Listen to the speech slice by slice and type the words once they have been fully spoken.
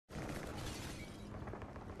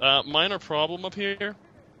Minor problem up here.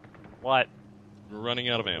 What? We're running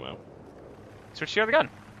out of ammo. Switch to your other gun.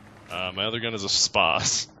 My other gun is a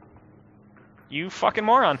Spas. You fucking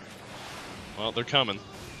moron. Well, they're coming.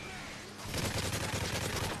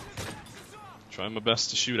 Trying my best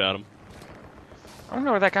to shoot at them. I don't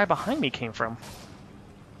know where that guy behind me came from.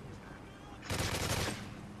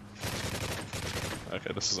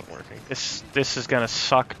 Okay, this isn't working. This is gonna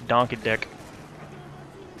suck donkey dick.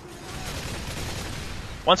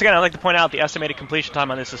 Once again, I'd like to point out the estimated completion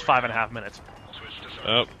time on this is 5.5 minutes.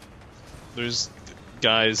 Oh, there's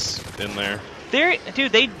guys in there.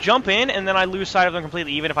 Dude, they jump in and then I lose sight of them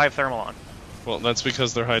completely, even if I have thermal on. Well, that's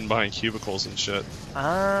because they're hiding behind cubicles and shit.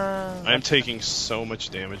 I'm taking so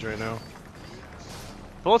much damage right now.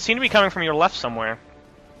 Bullets seem to be coming from your left somewhere.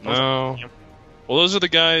 No. Well, those are the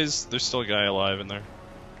guys. There's still a guy alive in there.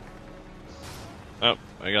 Oh,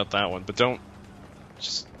 I got that one. But don't...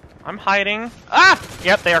 Just... I'm hiding. Ah!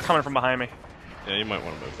 Yep, they are coming from behind me. Yeah, you might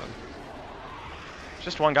want to move them.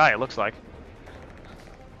 Just one guy, it looks like.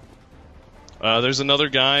 There's another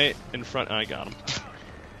guy in front. I got him.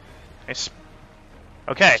 Nice.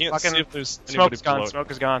 Okay, I can't see if there's smoke anybody is gone, below.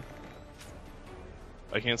 smoke is gone.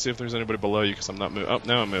 I can't see if there's anybody below you because I'm not moving. Oh,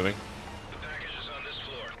 now I'm moving.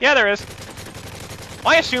 Yeah, there is.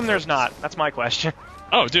 Well, I assume there's not. That's my question.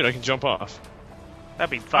 Oh, dude, I can jump off.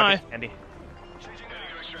 That'd be fucking handy.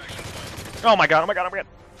 Oh my god, oh my god, oh my god.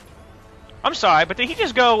 I'm sorry, but did he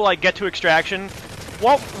just go, like, get to extraction?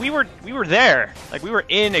 Well, we were there. Like, we were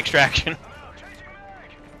in extraction.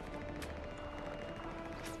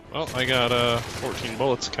 Well, I got 14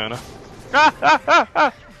 bullets, kinda.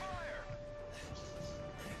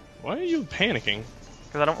 Why are you panicking?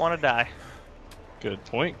 Because I don't want to die. Good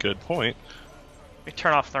point, good point. Let me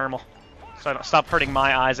turn off thermal, so I don't stop hurting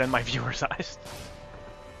my eyes and my viewers' eyes.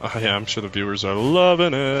 Oh yeah, I'm sure the viewers are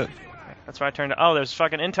loving it. That's why I turned. Oh, there's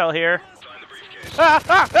fucking intel here.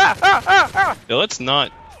 Yeah, let's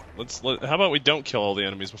not. How about we don't kill all the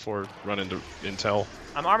enemies before run into intel?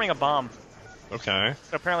 I'm arming a bomb. Okay.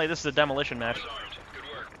 So apparently this is a demolition match.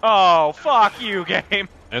 Oh, fuck you, game.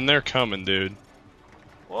 And they're coming, dude.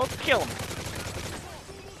 Well, kill them.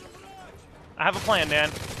 I have a plan, Dan.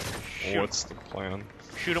 Shoot. What's the plan?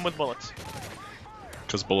 Shoot them with bullets.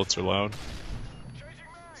 Because bullets are loud.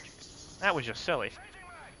 That was just silly.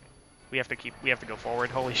 We have to go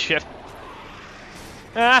forward. Holy shit.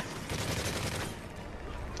 Ah!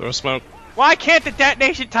 Throw smoke. Why can't the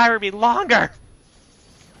detonation timer be longer?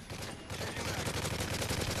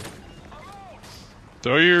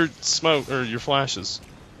 Throw your smoke, or your flashes.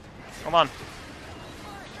 Hold on.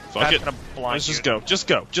 Fuck That's it. gonna blind Let's just you. go. Just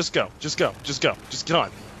go. Just go. Just go. Just go. Just get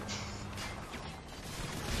on.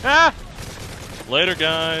 Ah! Later,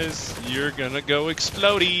 guys. You're gonna go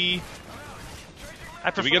explodey. I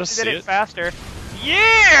prefer we get to you see did it it? faster.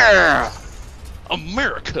 Yeah!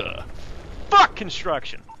 America. Fuck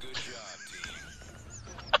construction.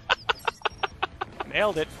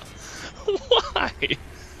 Nailed it. Why?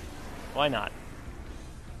 Why not?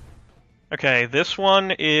 Okay, this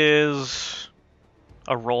one is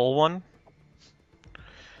a roll one.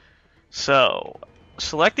 So,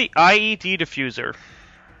 select the IED diffuser.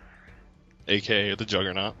 AKA the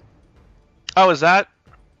Juggernaut. Oh, is that?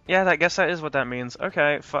 Yeah, I guess that is what that means.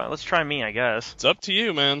 Okay, fine. Let's try me, I guess. It's up to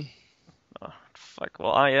you, man. Oh, fuck,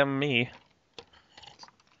 well, I am me.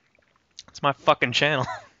 It's my fucking channel.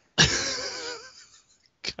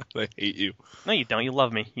 God, I hate you. No, you don't. You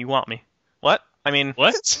love me. You want me. What? I mean...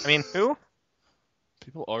 What? I mean, who?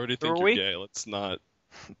 People already think Who are you're we? gay. Let's not.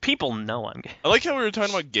 People know I'm gay. I like how we were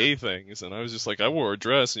talking about gay things, and I was just like, I wore a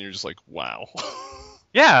dress, and you're just like, wow.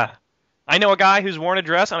 Yeah. I know a guy who's worn a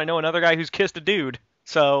dress, and I know another guy who's kissed a dude.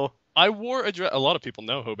 So... I wore a dress. A lot of people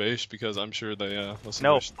know Hobesh because I'm sure they listen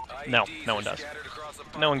No. to No, no one does.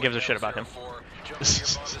 No one gives a shit about him.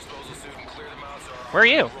 Where are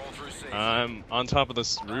you? I'm on top of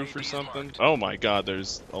this roof or something. Oh my god,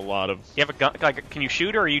 there's a lot of... You have a gun? Like, can you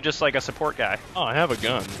shoot, or are you just like a support guy? Oh, I have a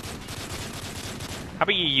gun. How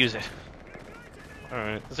about you use it?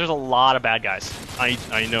 Alright. 'Cause there's a lot of bad guys.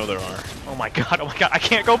 I know there are. Oh my god, I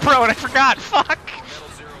can't go pro, and I forgot! Fuck!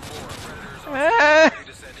 Ah.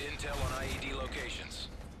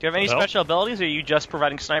 Do you have any What the hell? special abilities, or are you just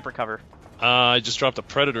providing sniper cover? I just dropped a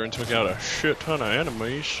predator and took out a shit ton of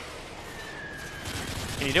enemies.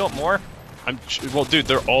 Can you do it more? Well, dude,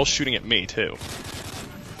 they're all shooting at me, too.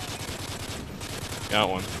 Got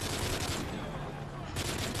one.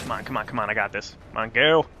 Come on, come on, come on, I got this. Come on,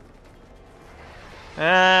 go!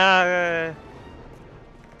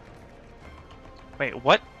 Wait,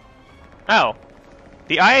 what? Oh.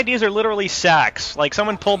 The IEDs are literally sacks. Like,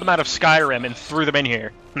 someone pulled them out of Skyrim and threw them in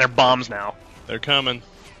here. And they're bombs now. They're coming.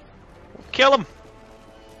 Kill him.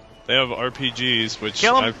 They have RPGs, which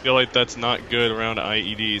Kill 'em. I feel like that's not good around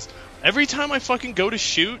IEDs. Every time I fucking go to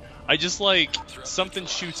shoot, I just like something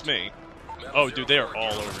shoots me. Oh, dude, they are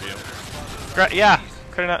all over you. Yeah,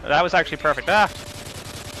 that was actually perfect.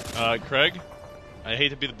 Ah, Craig, I hate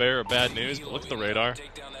to be the bearer of bad news, but look at the radar.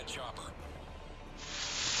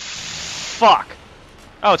 fuck.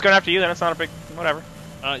 Oh, it's going after you. Then it's not a big whatever.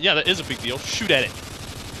 Yeah, that is a big deal. Shoot at it.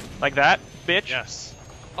 Like that, bitch. Yes.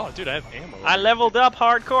 Oh, dude, I have ammo. I leveled up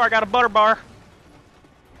hardcore. I got a butter bar.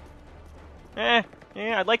 Yeah,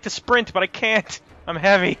 I'd like to sprint, but I can't. I'm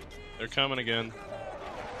heavy. They're coming again.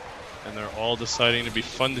 And they're all deciding to be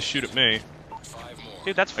fun to shoot at me.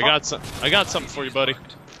 Dude, that's fun. I got something for you, buddy.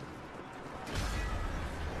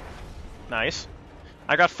 Nice.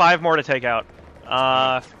 I got 5 more to take out.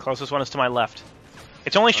 Closest one is to my left.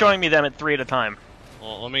 It's only showing me them at 3 at a time.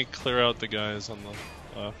 Well, let me clear out the guys on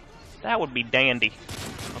the left. That would be dandy.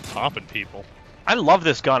 I'm popping people. I love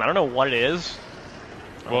this gun. I don't know what it is.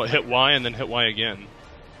 Well, hit Y and then hit Y again.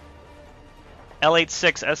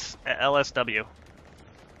 L86 LSW.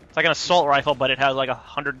 It's like an assault rifle, but it has like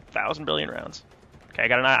 100,000 billion rounds.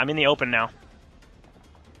 Okay, I'm in the open now.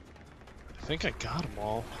 I think I got them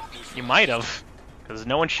all. You might have, because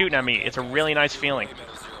no one's shooting at me. It's a really nice feeling.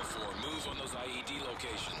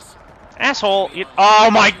 Asshole! Oh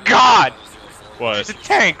my god! What? There's a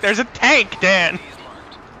tank! There's a tank, Dan!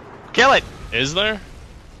 Kill it! Is there?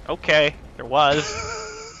 Okay, there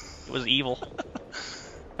was. It was evil.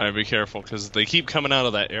 Alright, be careful, because they keep coming out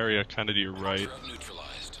of that area kind of to your right.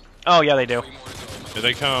 Oh, yeah, they do. Here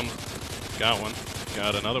they come. Got one.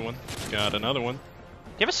 Got another one. Got another one. Do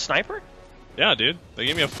you have a sniper? Yeah, dude. They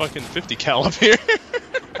gave me a fucking 50 caliber here.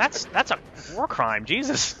 That's a war crime,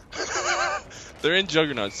 Jesus. They're in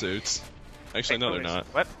juggernaut suits. Actually, no, they're not.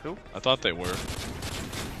 What? Who? I thought they were. Okay,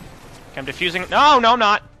 I'm defusing. No, I'm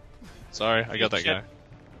not. Sorry, I got that Shit. guy.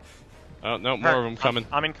 Oh, no, more of them coming.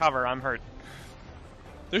 I'm in cover. I'm hurt.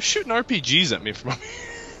 They're shooting RPGs at me from up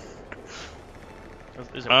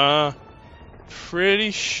Is here.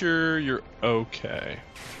 Pretty sure you're okay.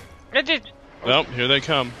 It did. Well, here they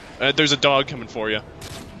come. There's a dog coming for you.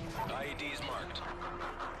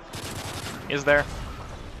 Is there?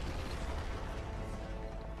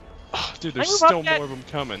 Oh, dude, there's I move still up yet? more of them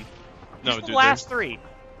coming. No, Just dude, the last 3.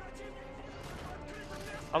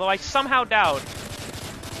 Although I somehow doubt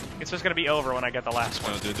it's just gonna be over when I get the last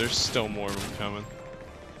one. No, dude, there's still more of them coming.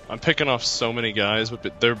 I'm picking off so many guys,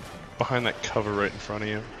 but they're behind that cover right in front of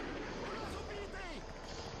you.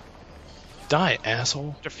 Die,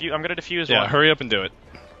 asshole. I'm gonna defuse Yeah, one. hurry up and do it.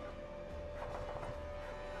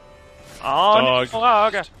 Oh, Dog. no,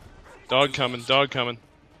 dog. Dog coming, dog coming.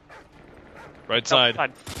 Right side. Yeah,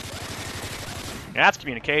 that's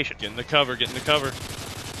communication. Get in the cover, get in the cover.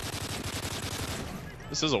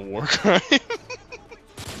 This is a war crime.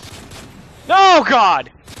 No,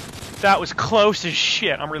 God! That was close as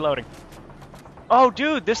shit. I'm reloading. Oh,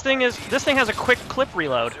 dude, this thing has a quick clip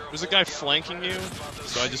reload. There's a guy flanking you,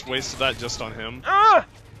 so I just wasted that just on him. Ah!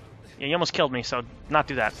 Yeah, you almost killed me, so not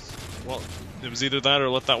do that. Well, it was either that or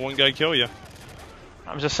let that one guy kill you.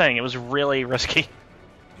 I'm just saying, it was really risky.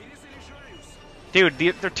 Dude,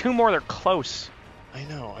 there are 2 more, they're close. I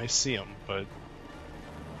know, I see him, but...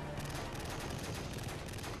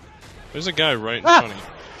 There's a guy right in front of you.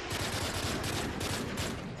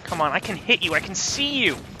 Come on, I can hit you, I can see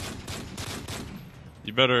you!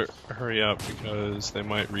 You better hurry up, because they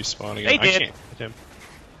might respawn again. They did. I can't hit him.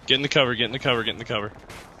 Get in the cover, get in the cover, get in the cover.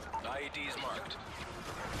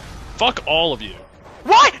 Fuck all of you.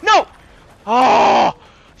 What? No! Oh!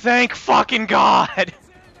 Thank fucking God!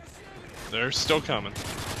 They're still coming.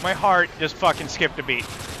 My heart just fucking skipped a beat.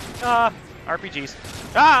 RPGs.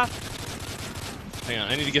 Ah! Hang on,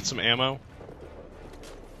 I need to get some ammo.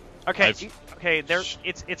 Okay, okay,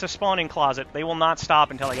 it's a spawning closet. They will not stop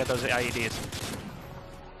until I get those IEDs.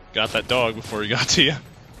 Got that dog before he got to you.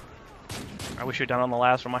 I wish you'd done on the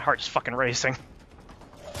last one. My heart's fucking racing.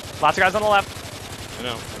 Lots of guys on the left. I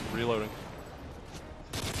know, I'm reloading.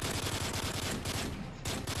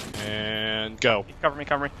 And go. Cover me,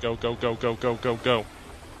 cover me. Go, go, go, go, go, go, go.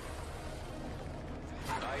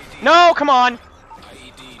 No, come on!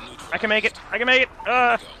 I can make it. I can make it.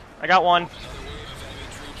 I got one.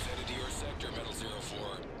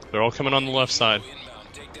 They're all coming on the left side.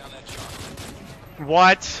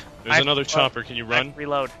 What? There's another chopper. Can you run?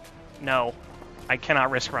 Reload. No. I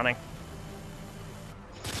cannot risk running.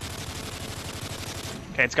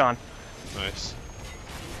 Okay, it's gone. Nice.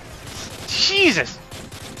 Jesus!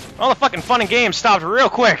 All the fucking fun and games stopped real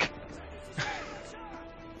quick.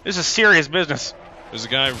 This is serious business. There's a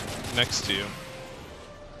guy next to you.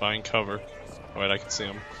 Buying cover. Oh, wait, I can see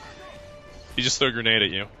him. He just threw a grenade at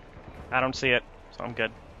you. I don't see it, so I'm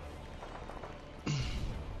good.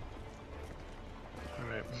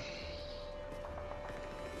 Alright.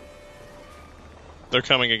 They're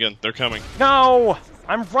coming again. They're coming. No!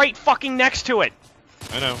 I'm right fucking next to it!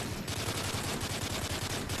 I know.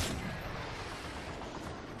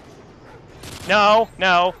 No,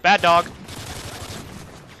 no, bad dog.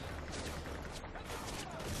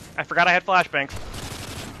 I forgot I had flashbangs.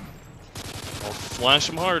 I'll flash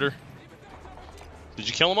them harder. Did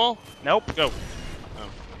you kill them all? Nope. Go.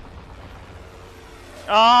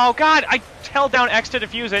 Oh god, I held down X to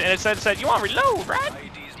defuse it, and it said, you want reload, right?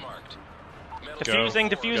 IEDs marked. Defusing,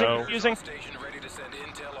 defusing, defusing. Station ready to send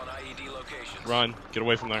intel on IED locations. Run. Get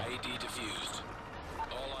away from there. IED defused.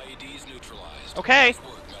 All IEDs neutralized. Okay. Nice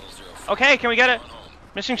work, Metal 04. Okay, can we get it? On home.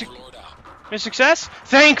 Mission Overlord out. success?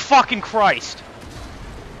 Thank fucking Christ!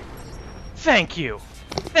 Thank you.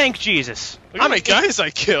 Thank Jesus. Look how many guys I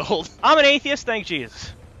killed. I'm an atheist, thank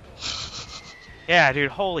Jesus. Yeah, dude,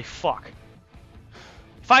 holy fuck.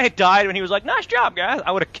 If I had died when he was like, nice job, guys,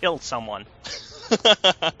 I would have killed someone.